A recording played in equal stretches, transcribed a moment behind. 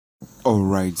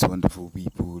Alright, wonderful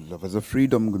people, lovers of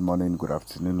freedom, good morning, good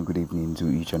afternoon, good evening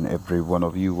to each and every one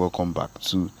of you. Welcome back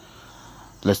to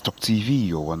Let's Talk TV,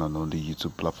 your one and only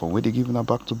YouTube platform where they're giving a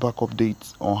back to back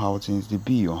updates on how things they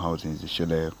be, on how things they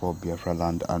share for Biafra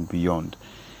land and beyond.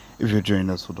 If you're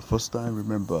joining us for the first time,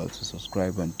 remember to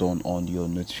subscribe and turn on your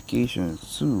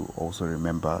notifications too. Also,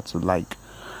 remember to like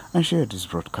and share this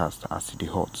broadcast as it is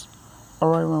hot.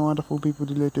 Alright, my wonderful people,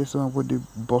 the latest one with the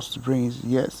bust brains.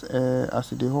 Yes,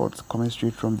 as it is hot, coming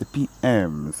straight from the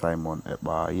PM, Simon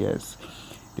Ekpa. Yes,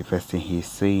 the first thing he's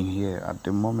saying here at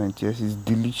the moment, yes, is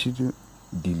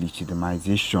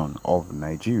delegitimization of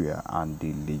Nigeria and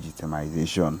the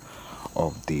legitimization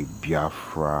of the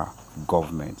Biafra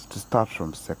government to start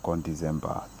from 2nd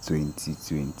December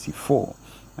 2024.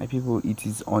 My people, it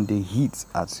is on the heat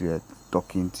as we are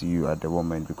talking to you at the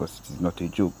moment because it is not a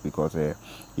joke. Because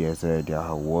yes,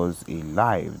 there was a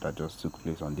live that just took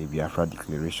place on the Biafra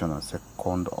declaration on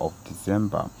 2nd of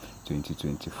December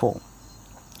 2024.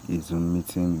 A Zoom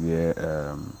meeting where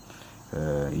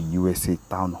a USA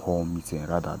town hall meeting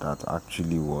rather that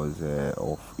actually was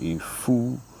of a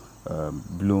full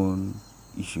blown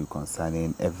issue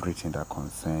concerning everything that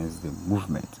concerns the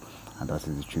movement, and that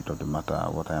is the truth of the matter.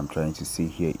 What I am trying to say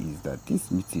here is that this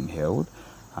meeting held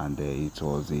and it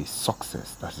was a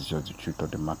success. That is just the truth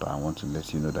of the matter. I want to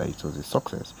let you know that it was a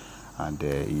success, and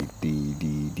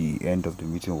the end of the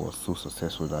meeting was so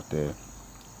successful that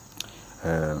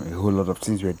a whole lot of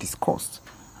things were discussed,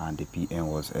 and the PM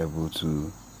was able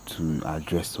to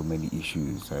address so many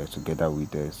issues together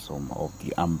with some of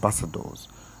the ambassadors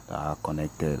that are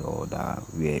connected or that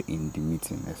were in the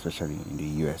meeting, especially in the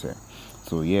USA.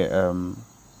 So yeah,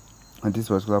 at this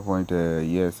particular point,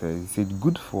 yes, he said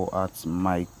good for at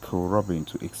Michael Robin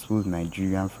to expose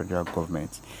Nigerian federal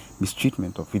government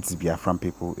mistreatment of its Biafran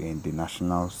people in the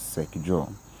national sector.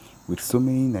 With so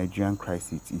many Nigerian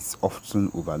crises, it's often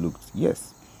overlooked.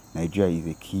 Yes, Nigeria is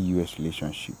a key US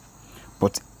relationship,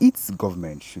 but its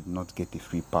government should not get a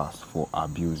free pass for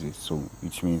abuses. So,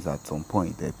 which means at some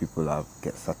point, people have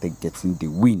started getting the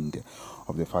wind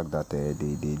of the fact that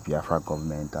the Biafra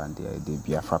government and the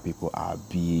Biafra people are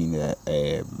being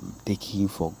taken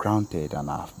for granted and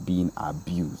are being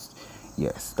abused.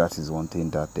 Yes, that is one thing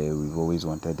that we've always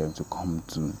wanted them to come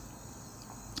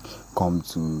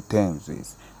to terms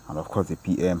with. And of course, the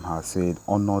PM has said,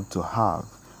 honored to have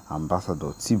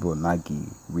Ambassador Tibo Nagy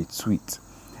retweet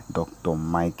Dr.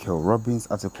 Michael Robbins'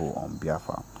 article on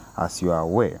Biafra. As you are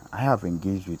aware, I have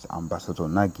engaged with Ambassador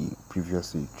Nagy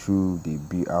previously through the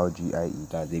BRGIE,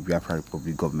 that the Biafra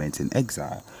Republic Government in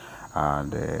Exile,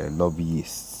 and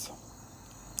lobbyists.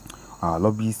 Our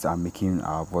lobbyists are making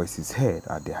our voices heard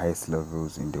at the highest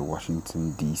levels in the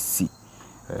Washington, D.C.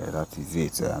 That is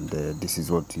it, and this is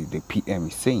what the PM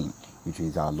is saying, which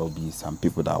is our lobbyists and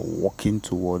people that are working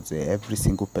towards every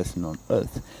single person on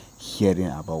earth hearing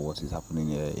about what is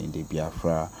happening in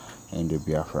Biafra,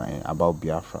 about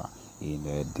Biafra in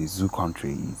the zoo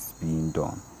country is being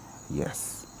done.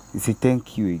 Yes, you say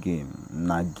thank you again,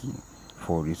 Nagy,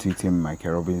 for retweeting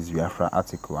Michael Robbins' Biafra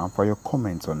article and for your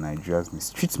comments on Nigeria's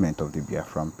mistreatment of the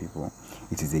Biafran people.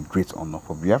 It is a great honor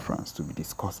for Biafrans to be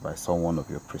discussed by someone of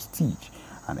your prestige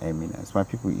and eminence. My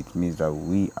people, it means that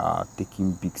we are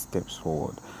taking big steps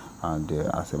forward, and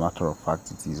as a matter of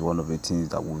fact, it is one of the things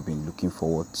that we've been looking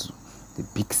forward to. The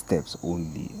big steps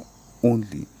only.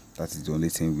 That is the only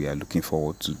thing we are looking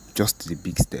forward to, just the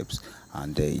big steps,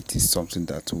 and it is something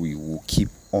that we will keep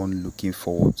on looking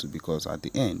forward to, because at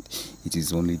the end, it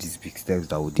is only these big steps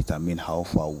that will determine how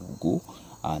far we will go,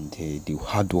 and the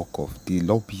hard work of the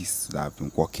lobbyists that have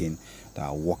been working, that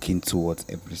are working towards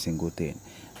every single thing,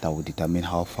 that will determine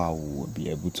how far we will be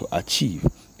able to achieve.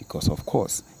 Because of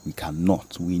course, we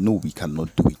know we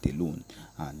cannot do it alone,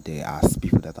 and there are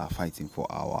people that are fighting for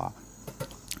our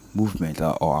movement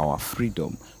or our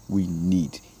freedom. We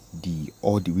need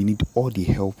all the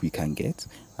help we can get,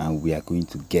 and we are going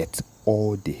to get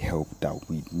all the help that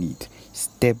we need,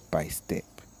 step by step.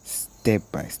 The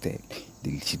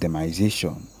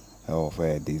legitimization of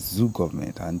the zoo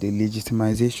government and the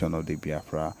legitimization of the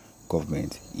Biafra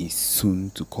government is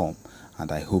soon to come,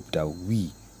 and I hope that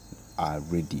we are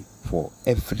ready for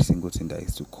every single thing that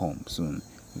is to come soon.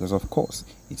 Because of course,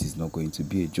 it is not going to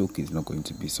be a joke. It's not going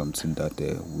to be something that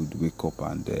would wake up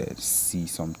and see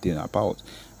something about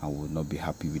and would not be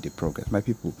happy with the progress. My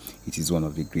people, it is one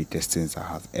of the greatest things that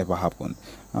has ever happened,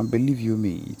 and believe you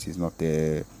me, it is not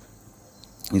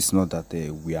it's not that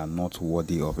we are not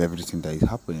worthy of everything that is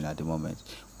happening at the moment.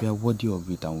 We are worthy of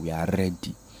it, and we are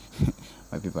ready.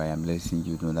 My people, I am letting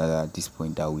you know that at this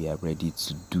point that we are ready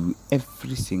to do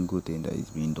every single thing that is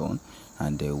being done,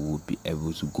 and we will be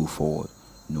able to go forward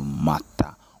no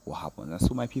matter what happens. And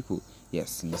so, my people,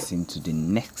 yes, listen to the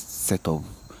next set of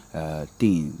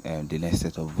thing and the next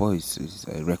set of voices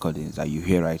recordings that you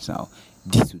hear right now.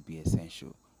 This would be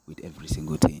essential with every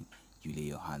single thing you lay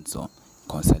your hands on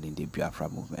concerning the Biafra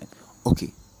movement.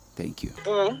 Okay, thank you.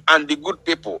 And the good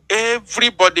people,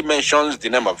 everybody mentions the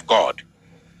name of God.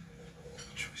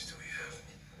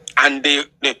 And they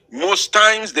most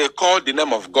times they call the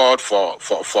name of God for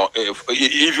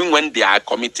even when they are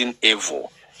committing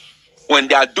evil. When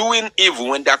they are doing evil,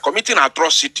 when they are committing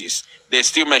atrocities, they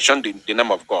still mention the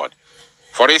name of God.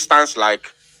 For instance,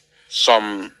 like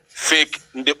some fake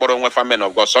Ndekporonwefa men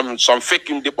of God, some fake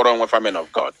Ndekporonwefa men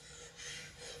of God,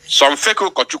 some fake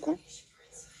Okochuku.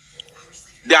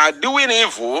 They are doing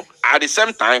evil at the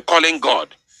same time calling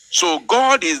God. So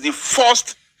God is the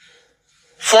first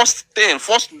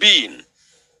being.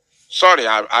 Sorry,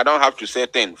 I don't have to say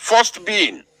thing. First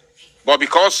being. But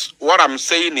because what I'm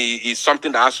saying is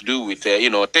something that has to do with,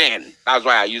 thing. That's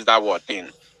why I use that word, thing.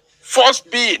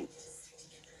 First being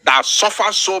that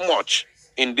suffers so much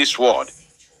in this world.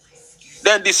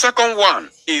 Then the second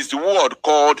one is the word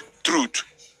called truth.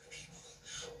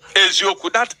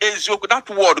 Ezioku, that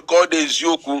word called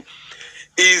Ezioku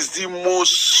is the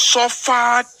most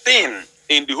suffered thing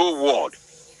in the whole world.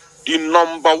 The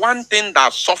number one thing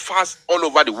that suffers all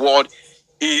over the world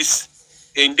is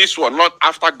in this world, not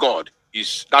after God,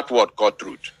 is that word called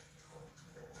truth.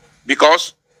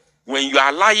 Because when you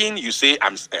are lying, you say,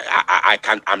 I'm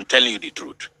telling you the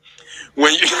truth.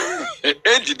 When you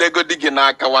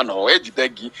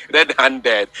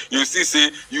red-handed, you say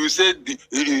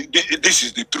this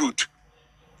is the truth.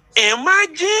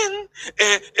 Imagine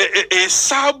a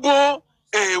sabo,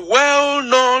 a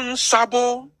well-known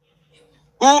sabo,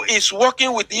 who is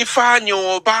working with Ifeanyi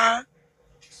Oba,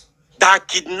 that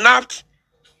kidnapped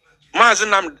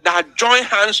Mazinam, that joined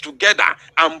hands together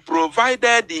and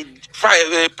provided the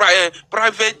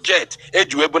private jet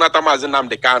Ejuebunata Mazinam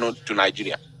Dekano to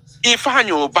Nigeria.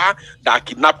 Ifeanyi Oba that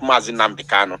kidnapped Mazinam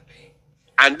Dekano.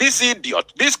 And this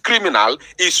idiot, this criminal,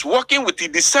 is working with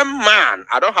the same man.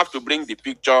 I don't have to bring the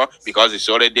picture because it's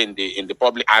already in the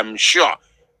public. I'm sure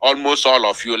almost all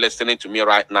of you listening to me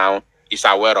right now is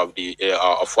aware of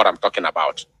of what I'm talking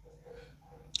about.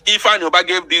 Ifeanyi Oba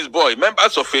gave this boy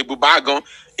members of Ebubagon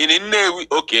in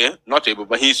Nnewi, okay, not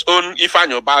Ebuba, his own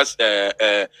Ifeanyi Oba's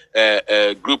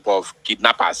group of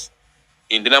kidnappers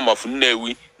in the name of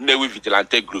Nnewi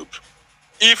Vigilante Group.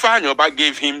 Ifeanyi Oba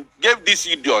gave this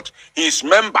idiot his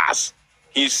members,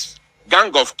 his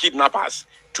gang of kidnappers,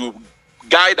 to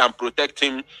guide and protect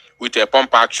him with a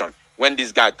pump action when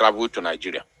this guy traveled to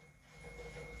Nigeria.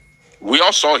 We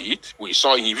all saw it.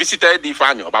 He visited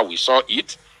Ifeanyi Oba. We saw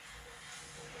it.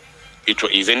 It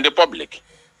is in the public.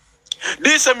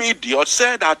 This same idiot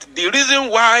said that the reason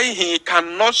why he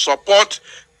cannot support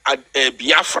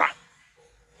Biafra,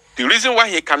 the reason why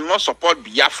he cannot support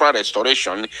Biafra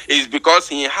restoration is because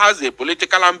he has a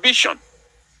political ambition.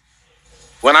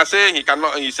 When I say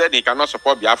he said he cannot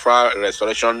support Biafra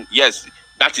restoration, yes,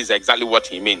 that is exactly what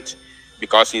he meant.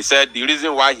 Because he said the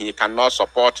reason why he cannot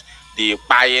support the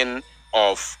buying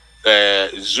of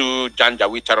Zoo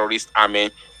Janjaweed terrorist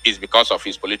army is because of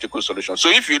his political solution. So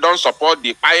if you don't support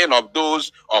the buying of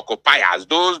those occupiers,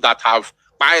 those that have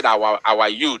buyed our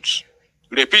youths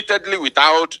repeatedly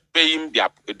without paying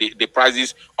the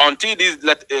prices until this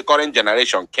current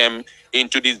generation came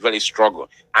into this very struggle,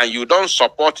 and you don't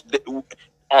support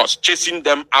us chasing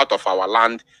them out of our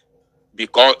land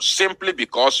simply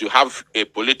because you have a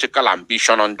political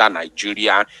ambition under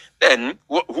Nigeria, then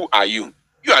who are you?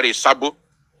 You are a sabo.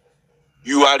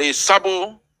 You are a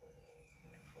sabo.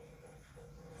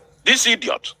 This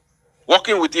idiot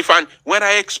working with Ifeanyi. When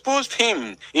I exposed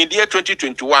him in the year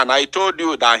 2021, I told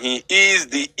you that he is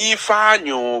the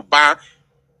Ifeanyi Oba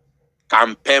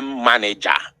campaign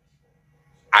manager.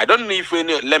 I don't know if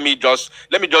let me just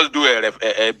do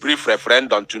a brief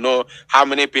referendum to know how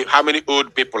many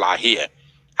old people are here,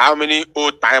 how many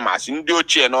old timers in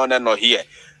the here.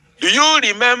 Do you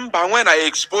remember when I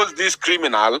exposed this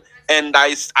criminal and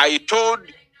I told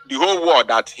the whole world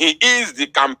that he is the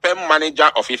campaign manager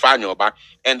of Ifeanyi Oba,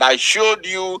 and I showed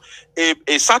you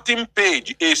a certain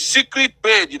page, a secret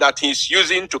page that he's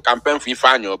using to campaign for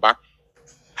Ifeanyi Oba?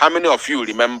 How many of you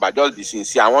remember? Just be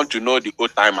sincere. I want to know the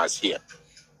old timers here.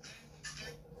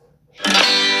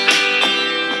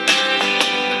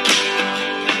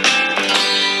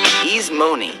 Ease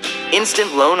Money,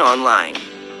 instant loan online.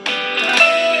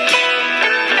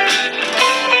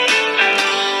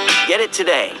 Get it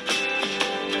today.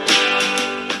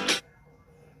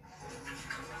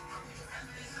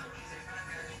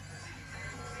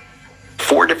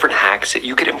 Four different hacks that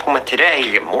you could implement But today,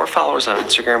 you get more followers on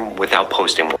Instagram without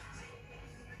posting more.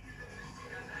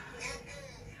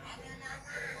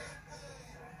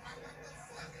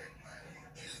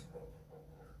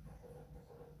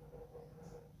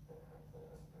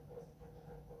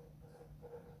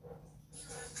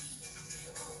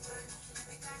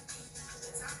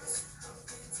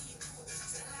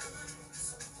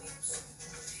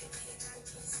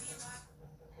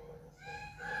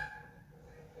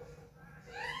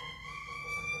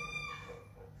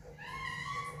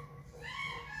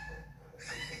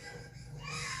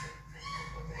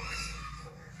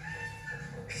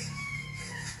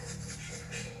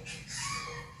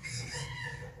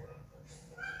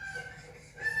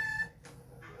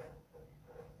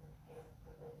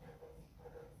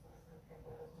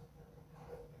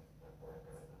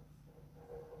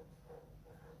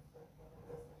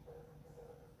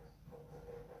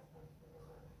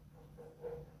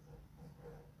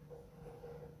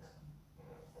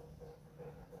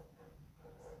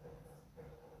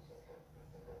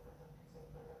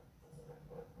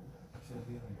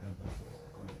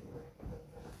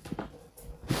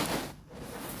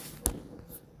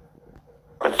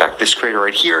 In fact, this creator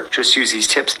right here just use these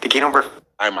tips to gain over.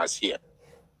 Timers here.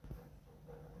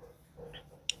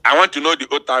 I want to know the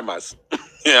old timers,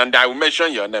 and I will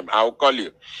mention your name. I will call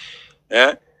you.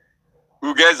 Yeah.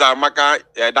 Who guys are Maka?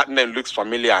 That name looks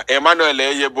familiar. Emmanuel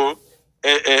Eyebo,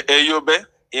 Eyobe.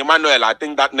 Emmanuel, I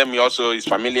think that name also is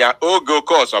familiar. Ogo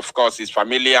Course, of course, is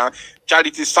familiar.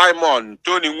 Charity Simon,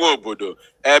 Tony Nwobodo,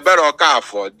 Ebero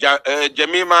Kafo,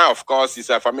 Jemima, of course, is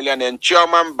a familiar name.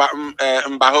 Chioma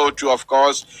Mbahotu, of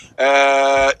course.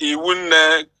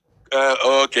 Iwune,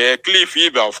 okay. Cliff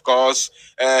Ibe, of course.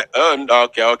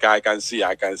 Okay, I can see.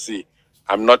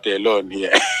 I'm not alone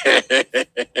here.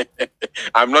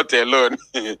 I'm not alone.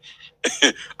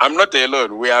 I'm not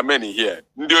alone. We are many here.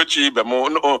 You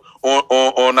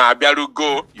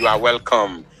are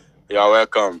welcome. You are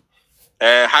welcome.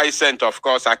 High Scent, of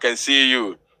course, I can see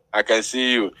you.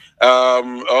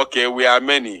 Okay, we are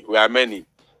many.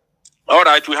 All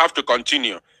right, we have to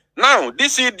continue. Now,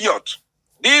 this idiot,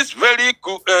 this very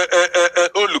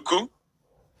Oluku,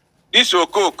 this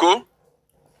Okoko,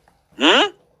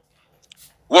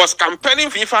 was campaigning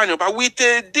for Ifeanyi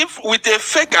with a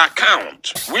fake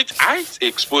account, which I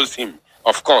exposed him,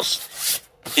 of course.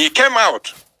 He came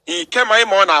out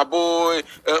on abo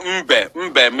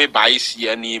mbe me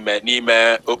baisi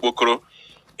n'ime okpokoro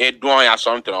edon ya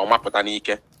something o mapụta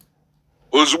n'ike.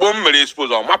 Ozugbo mmere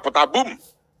expose o mapụta boom.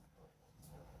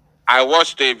 I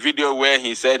watched a video where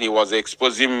he said he was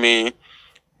exposing me,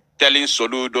 telling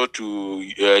Soludo to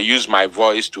use my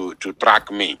voice to track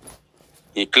me.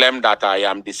 He claimed that I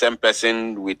am the same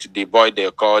person with the boy they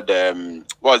called,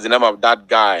 what's the name of that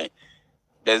guy?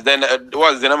 What's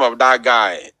the name of that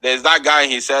guy? There's that guy,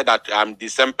 he said that I'm the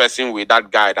same person with that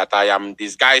guy, that I am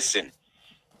disguising.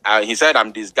 He said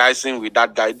I'm disguising with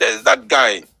that guy. There's that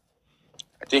guy.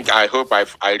 I hope I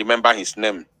remember his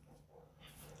name.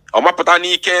 Oma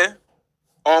Potanike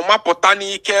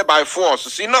by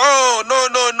force. See,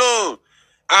 no.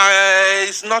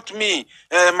 It's not me.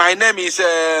 My name is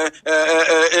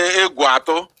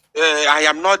Eguato. I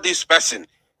am not this person.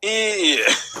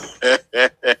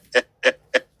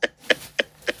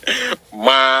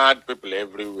 Mad people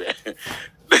everywhere.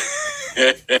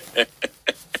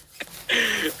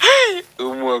 Hey,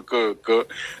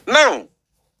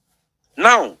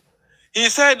 now, he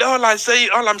said all I'm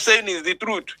saying is the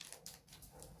truth.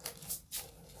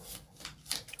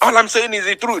 All I'm saying is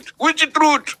the truth. Which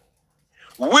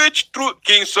truth?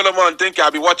 King Solomon? Think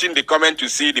I'll be watching the comment to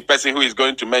see the person who is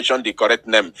going to mention the correct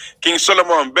name. King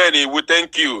Solomon, Benny, we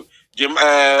thank you. Jim,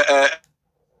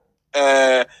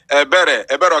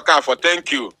 Ebere for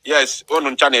thank you. Yes,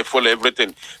 Onunchane follow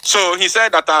everything. So he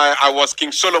said that I was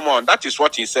King Solomon. That is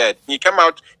what he said. He came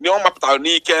out, he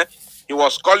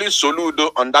was calling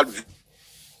Soludo on that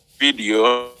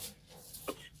video,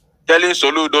 telling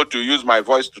Soludo to use my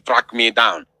voice to track me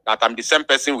down, that I'm the same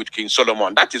person with King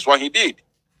Solomon. That is what he did.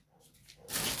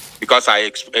 Because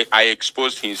I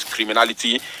exposed his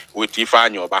criminality with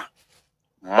Ifeanyi Oba.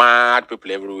 Mad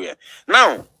people everywhere.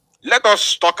 Now, let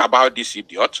us talk about this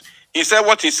idiot. He said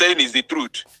what he's saying is the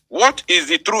truth. What is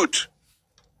the truth?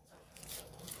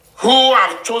 Who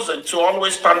have chosen to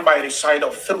always stand by the side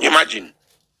of truth. Imagine.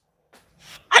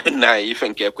 I didn't know if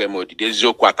Ekpa modi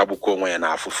eziokwu atabuko onwe ya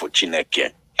na afufu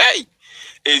Chineke. Hey!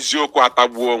 Eziokwu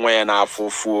atabu onwe ya na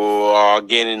afufu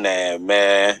gini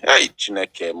na-eme. Hey,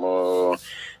 Chineke mo.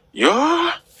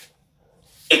 Yo.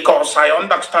 Because I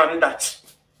understand that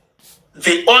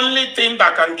the only thing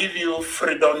that can give you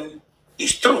freedom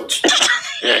is truth.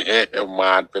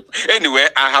 Mad people. Anyway,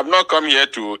 I have not come here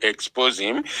to expose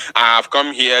him. I have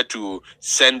come here to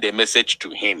send a message to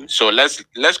him. So let's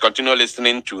continue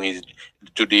listening to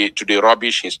the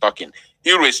rubbish he's talking.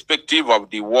 Irrespective of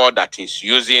the word that he's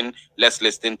using, let's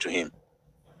listen to him.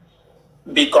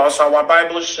 Because our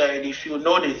Bible said, if you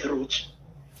know the truth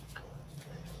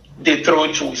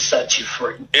will set you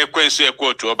free. Ekwensu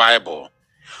ekwo to Bible.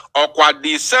 Okwa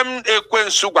the same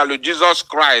ekwensu gwalu Jesus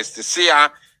Christ see ya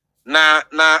na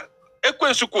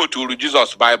ekwensu quote to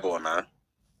Jesus Bible na.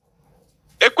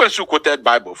 Ekwensu quoted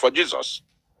Bible for Jesus.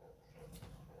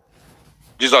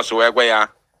 Jesus where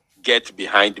get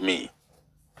behind me.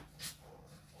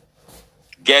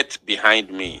 Get behind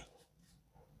me.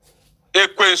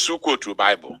 Ekwensu quote to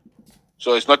Bible.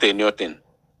 So it's not a new thing.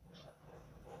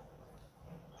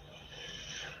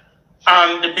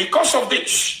 And because of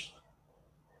this,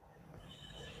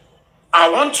 I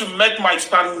want to make my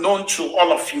stand known to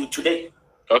all of you today.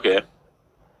 Okay.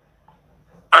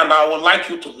 And I would like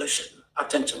you to listen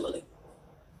attentively.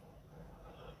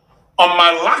 On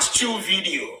my last two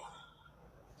videos,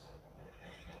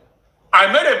 I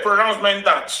made a pronouncement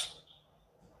that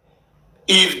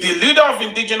if the leader of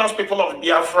indigenous people of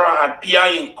Biafra appear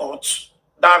in court,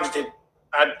 that's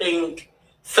I think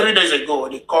 3 days ago,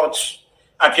 the court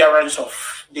appearance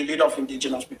of the leader of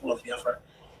indigenous people of Biafra.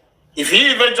 If he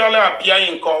eventually appear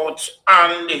in court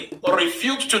and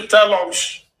refuse to tell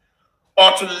us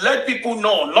or to let people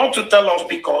know, not to tell us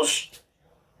because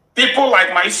people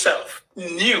like myself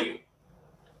knew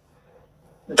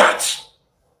that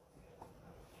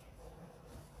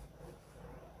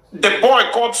the boy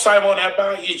called Simon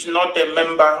Ekpa is not a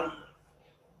member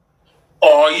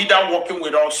or either working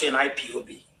with us in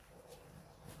IPOB.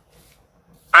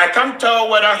 I can't tell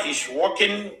whether he's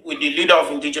working with the leader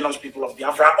of indigenous people of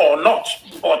Biafra or not.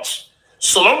 But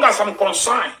so long as I'm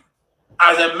concerned,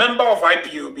 as a member of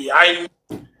IPOB,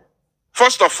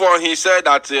 First of all, he said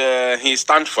that he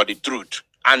stands for the truth.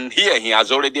 And here he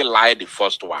has already lied the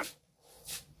first one.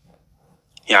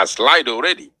 He has lied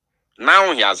already.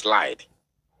 Now he has lied.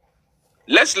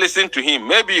 Let's listen to him.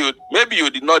 Maybe you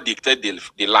did not dictate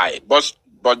the lie,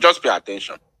 but just pay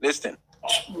attention. Listen.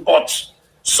 But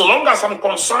so long as I'm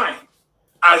concerned,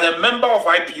 as a member of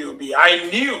IPOB, I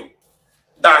knew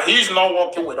that he's not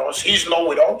working with us. He's not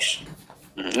with us.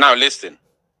 Now listen.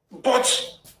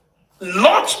 But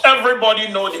not everybody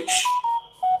knows this.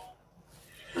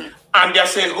 And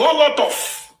there's a whole lot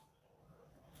of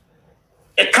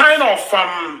a kind of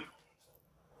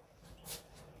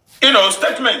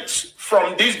statements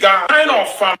from this guy.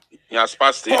 He has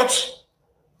passed it. But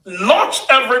not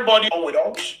everybody with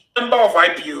us. Member of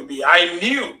IPOB, I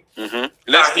knew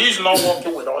that he's not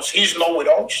working with us. He's not with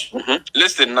us.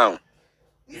 Listen now.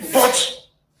 But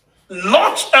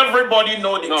not everybody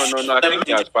knows this. No. I think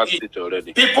he has passed it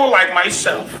already. People like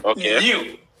myself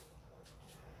knew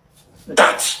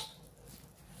that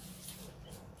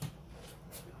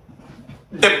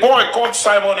the boy called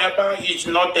Simon Ekpa is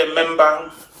not a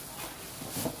member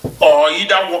or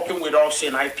either working with us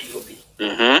in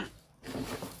IPOB.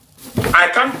 I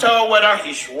can't tell whether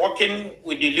he's working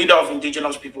with the leader of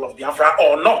indigenous people of Biafra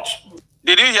or not.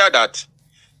 Did you hear that?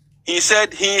 He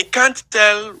said he can't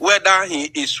tell whether he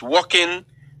is working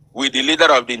with the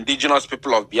leader of the indigenous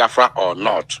people of Biafra or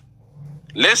not.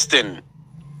 Listen,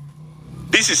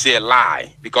 this is a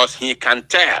lie because he can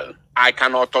tell. I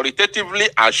can authoritatively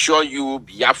assure you,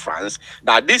 Biafrans,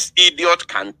 that this idiot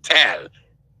can tell.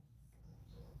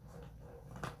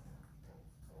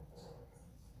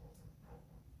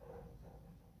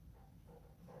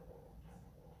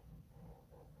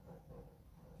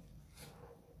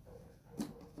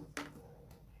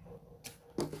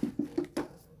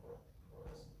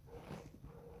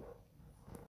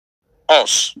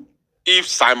 Us, if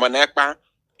Simon Ekpa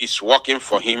is working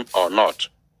for him or not.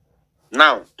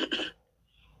 Now,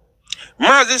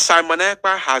 Mazi Simon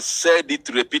Ekpa has said it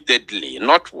repeatedly,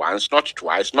 not once, not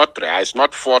twice, not thrice,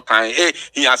 not 4 times.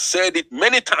 He has said it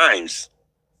many times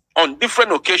on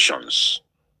different occasions.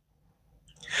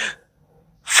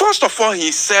 First of all,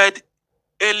 he said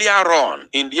earlier on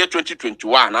in the year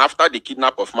 2021, after the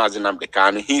kidnap of Mazi Nnamdi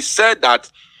Kanu, he said that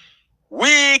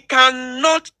we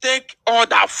cannot take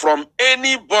order from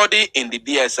anybody in the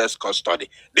DSS custody.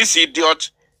 This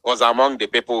idiot was among the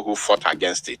people who fought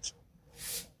against it.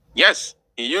 Yes,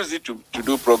 he used it to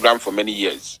do program for many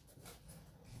years.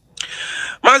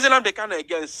 Mazi Nnamdi Kanu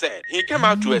again said, he came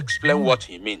out to explain what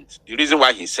he meant. The reason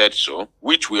why he said so,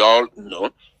 which we all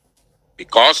know,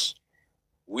 because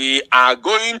we are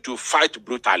going to fight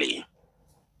brutally.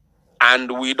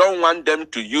 And we don't want them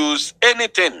to use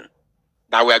anything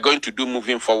that we are going to do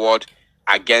moving forward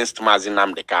against Mazi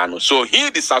Nnamdi Kanu. So he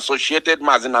disassociated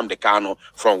Mazi Nnamdi Kanu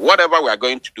from whatever we are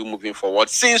going to do moving forward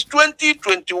since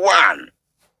 2021.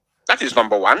 That is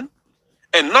number one.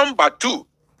 And number two,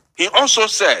 he also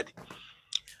said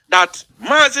that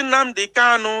Mazi Nnamdi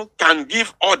Kanu can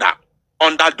give order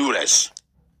under duress,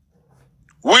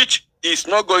 which is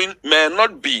not going, may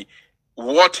not be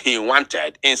what he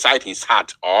wanted inside his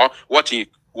heart or what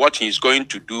he's going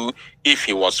to do if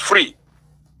he was free.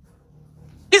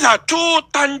 These are two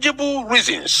tangible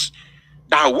reasons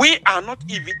that we are not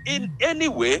even in any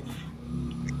way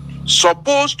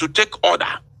supposed to take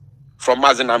order from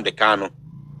Mazi Nnamdi Kanu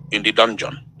in the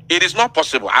dungeon. It is not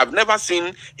possible. I've never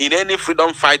seen in any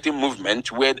freedom fighting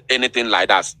movement where anything like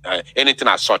that, anything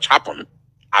as such happen.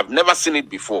 I've never seen it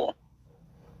before.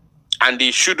 And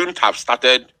it shouldn't have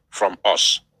started from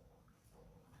us.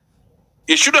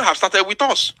 It shouldn't have started with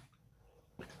us.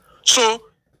 So,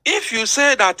 if you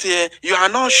say that you are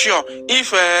not sure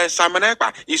if Simon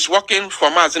Ekpa is working for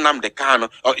Mazi Nnamdi Kanu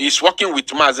or is working with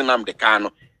Mazi Nnamdi Kanu,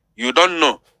 you don't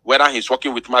know whether he's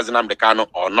working with Mazi Nnamdi Kanu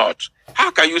or not. How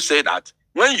can you say that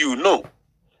when you know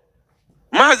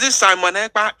Mazi Simon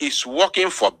Ekpa is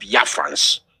working for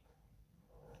Biafrans?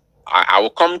 I will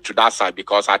come to that side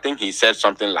because I think he said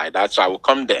something like that, so I will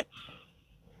come there.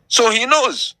 So he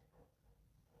knows.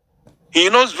 He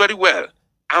knows very well.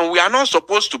 And we are not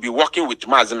supposed to be working with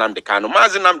Mazi Nnamdi Kanu.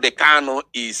 Mazi Nnamdi Kanu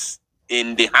is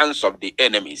in the hands of the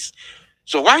enemies.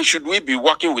 So why should we be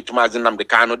working with Mazi Nnamdi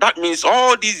Kanu? That means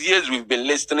all these years we've been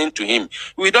listening to him.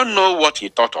 We don't know what he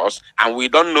taught us, and we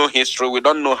don't know history. We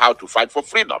don't know how to fight for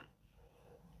freedom.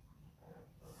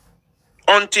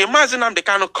 Until Mazi Nnamdi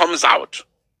Kanu comes out,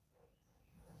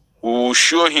 we will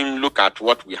show him, look at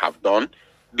what we have done.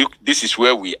 Look, this is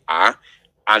where we are,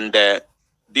 and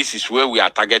this is where we are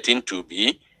targeting to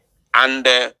be. And,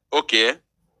 okay,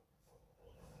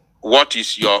 what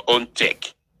is your own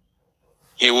take?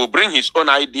 He will bring his own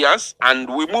ideas,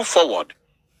 and we move forward.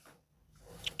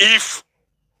 If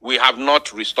we have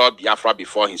not restored Biafra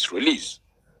before his release.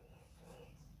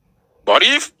 But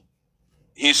if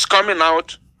he's coming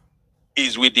out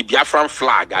is with the Biafran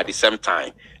flag at the same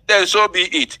time, then so be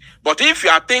it. But if you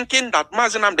are thinking that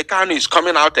Mazi Nnamdi Kanu is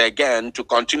coming out again to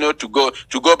continue to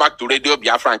go back to Radio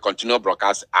Biafra and continue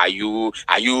broadcast, are you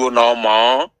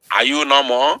normal? Are you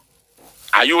normal?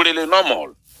 Are you really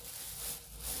normal?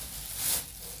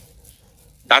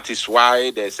 That is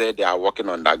why they say they are working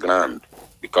underground,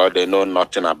 because they know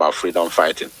nothing about freedom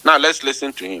fighting. Now let's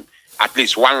listen to him. At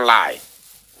least one lie.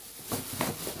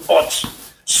 But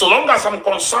so long as I'm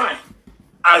concerned,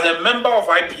 as a member of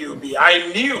IPOB,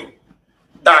 I knew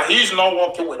that he's not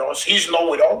working with us. He's not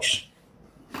with us.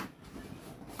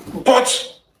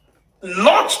 But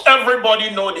not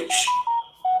everybody knows this.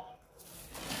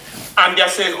 And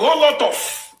there's a whole lot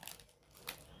of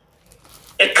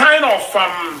a kind of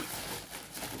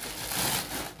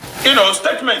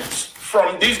statements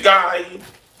from this guy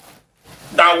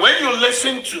that when you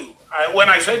listen to, when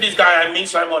I say this guy, I mean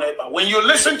Simon Ekpa. When you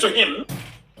listen to him,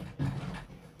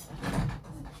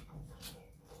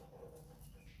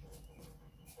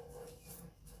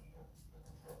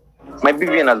 my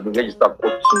BVN has been registered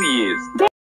for 2 years.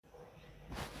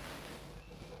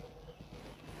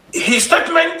 His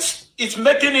statement is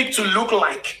making it to look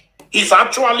like he's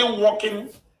actually working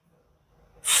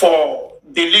for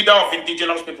the leader of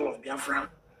indigenous people of Biafra,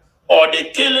 or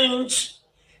the killings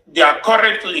they are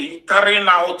currently carrying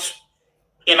out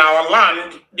in our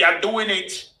land. They are doing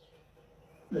it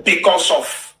because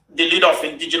of the leader of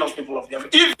indigenous people of Biafra.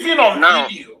 Even on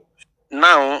video.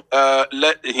 Now,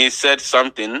 he said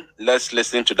something. Let's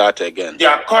listen to that again. They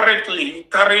are currently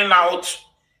carrying out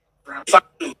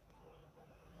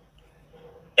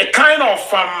a kind of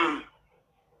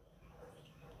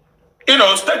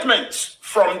statements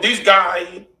from this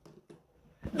guy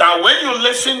that when you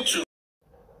listen to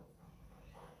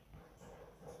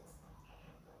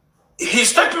his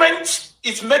statement,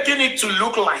 it's making it to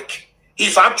look like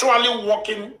he's actually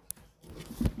working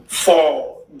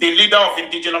for the leader of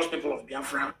indigenous people of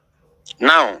Biafra.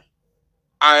 Now,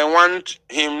 I want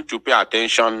him to pay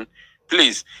attention.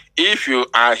 Please, if you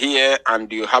are here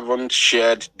and you haven't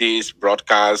shared this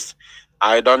broadcast,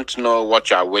 I don't know what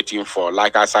you are waiting for.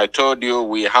 Like as I told you,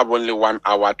 we have only 1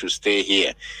 hour to stay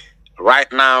here.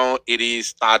 Right now, it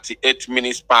is 38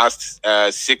 minutes past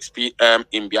 6 p.m.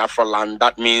 in Biafra land.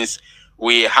 That means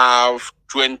we have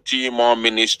 20 more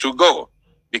minutes to go,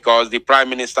 because the Prime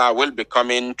Minister will be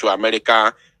coming to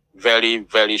America very,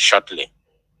 very shortly.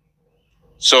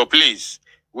 So please,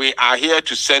 we are here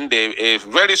to send a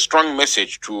very strong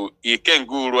message to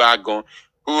Ikengu Ruago,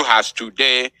 who has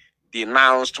today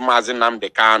denounced Mazi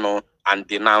Nnamdi Kanu and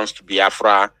denounced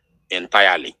Biafra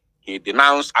entirely. He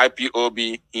denounced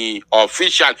IPOB. He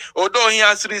officially, although he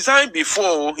has resigned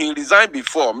before,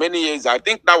 many years. I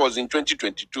think that was in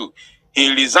 2022. He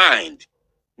resigned.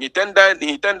 He tendered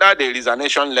a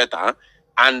resignation letter,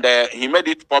 and he made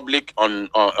it public on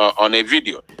a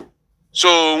video.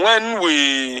 So when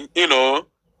we,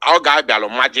 our guy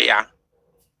Bialomagia,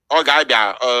 our guy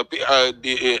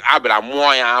the Abra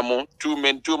Moyamu,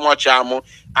 too much amu,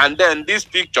 and then this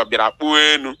picture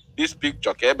this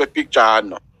picture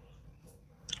no.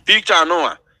 Picture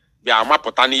no,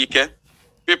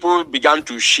 people began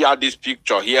to share this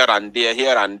picture here and there, He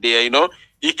will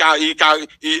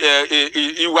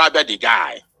be the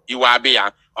guy. He will be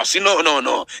or say,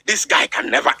 no, this guy can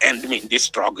never end me in this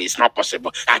struggle. It's not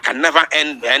possible. I can never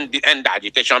end the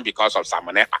agitation because of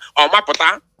Simon Ekpa. Oh, my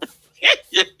pota.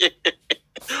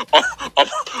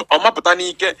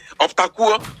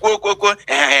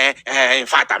 In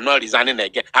fact, I'm not resigning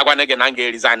again. I'm going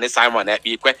to resign Simon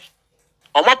Ekpa.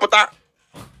 Oh, my pota.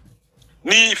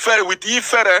 Ni fair with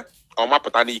Ifere or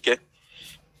Mapatanike.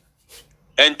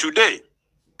 And today,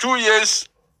 2 years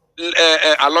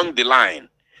along the line,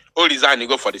 all resign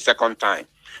go for the second time.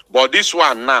 But this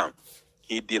one now,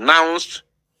 he denounced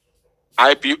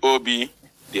IPOB,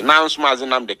 denounced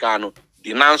Mazinam Dekano,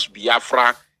 denounced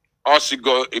Biafra, also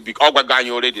go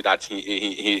already that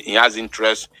he has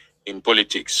interest in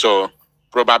politics. So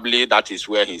probably that is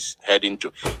where he's heading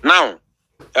to. Now,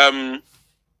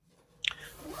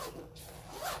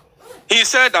 he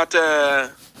said that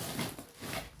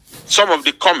some of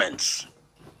the comments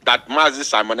that Mazi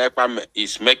Simon Ekpa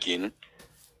is making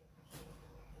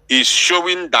is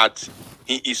showing that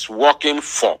he is working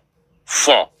for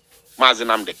Mazi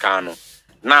Nnamdi.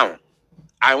 Now,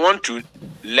 I want to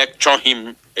lecture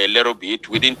him a little bit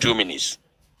within 2 minutes.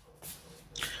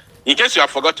 In case you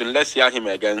have forgotten, let's hear him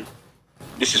again.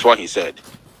 This is what he said.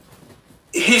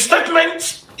 His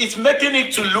statement is making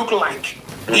it to look like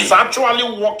he's actually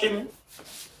working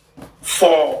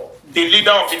for the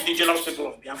leader of indigenous people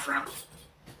of Biafra.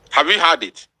 Have you heard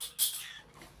it?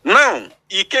 Now,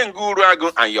 Iken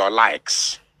Gurago and your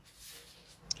likes.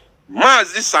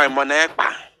 Mazi Simon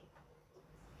Ekpa,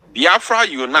 Biafra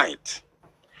Unite,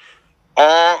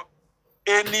 or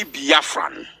any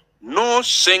Biafran, no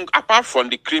sing apart from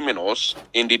the criminals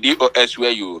in the DOS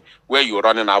where you're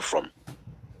running out from.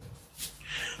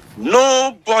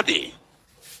 Nobody,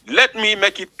 let me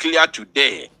make it clear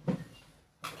today.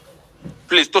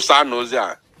 Please, Tosa knows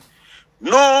that.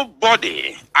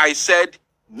 Nobody, I said,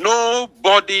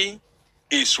 nobody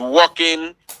is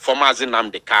working for Mazi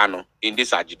Nnamdi in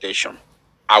this agitation.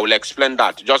 I will explain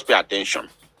that. Just pay attention.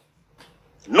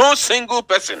 No single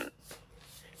person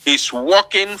is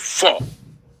working for,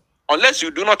 unless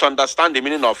you do not understand the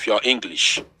meaning of your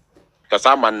English. Because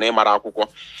I'm a name Marakuko.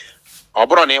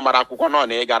 Obro name Marakuko no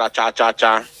negara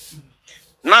cha.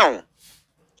 Now,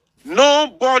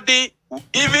 nobody,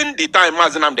 even the time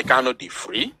Mazi Nnamdi did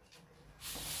free,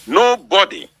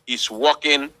 nobody is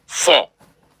working for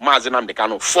Mazi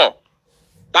Nnamdi for.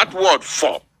 That word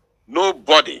for,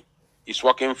 nobody is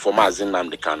working for Mazi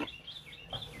Nnamdi.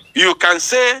 You can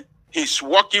say he's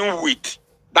working with,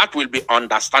 that will be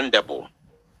understandable.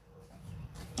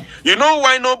 You know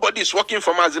why nobody is working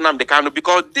for Mazi Nnamdi?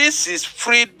 Because this is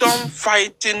freedom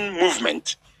fighting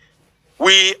movement.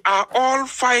 We are all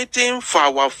fighting for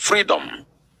our freedom.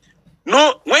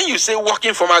 No, when you say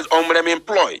working for Mazi,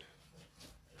 employ.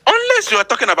 Unless you are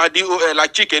talking about DOL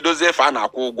like Chike Dozefa and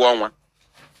Akogwa.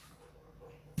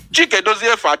 Chike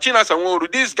Dozefa, China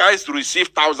Sanworu, these guys receive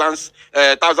thousands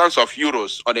of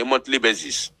euros on a monthly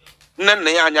basis.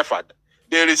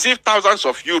 They receive thousands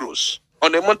of euros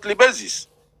on a monthly basis.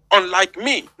 Unlike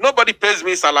me, nobody pays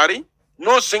me salary.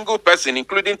 No single person,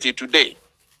 including till today.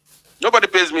 Nobody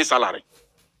pays me salary.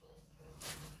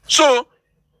 So,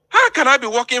 how can I be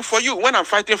working for you when I'm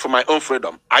fighting for my own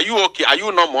freedom? Are you okay? Are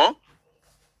you normal?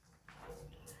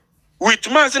 With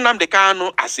Mazi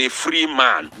Nnamdi as a free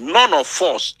man, none of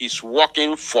us is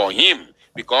working for him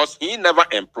because he never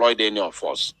employed any of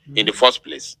us in the first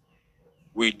place.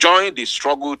 We joined the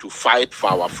struggle to fight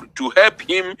for to help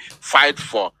him fight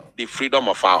for the freedom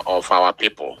of our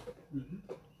people.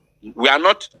 We are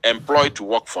not employed to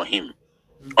work for him.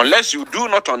 Unless you do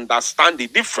not understand the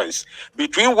difference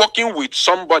between working with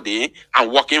somebody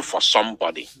and working for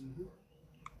somebody.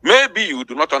 Maybe you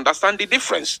do not understand the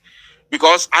difference.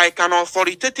 Because I can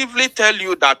authoritatively tell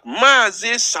you that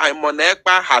Mazi Simon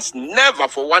Ekpa has never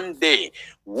for one day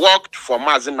worked for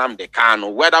Mazi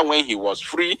Nnamdi, whether when he was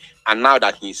free and now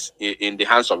that he's in the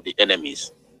hands of the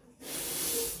enemies.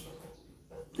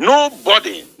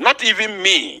 Nobody, not even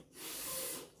me,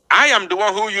 I am the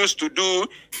one who used to do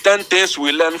 10 things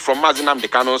we learned from Mazinam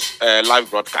Dekano's live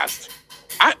broadcast.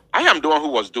 I am the one who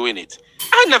was doing it.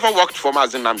 I never worked for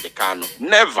Mazinam Dekano.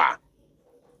 Never.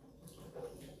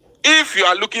 If you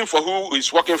are looking for who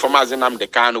is working for Mazinam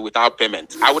Dekano without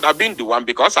payment, I would have been the one,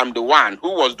 because I'm the one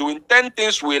who was doing 10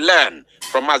 things we learned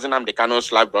from Mazinam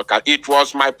Dekano's live broadcast. It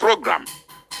was my program.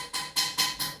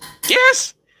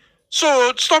 Yes.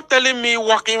 So stop telling me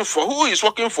working for who is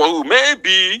working for who.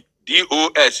 Maybe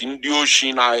DOS in the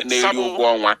ocean,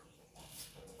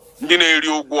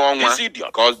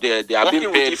 because they are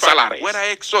being paid salary.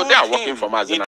 So they are working for Mazinam.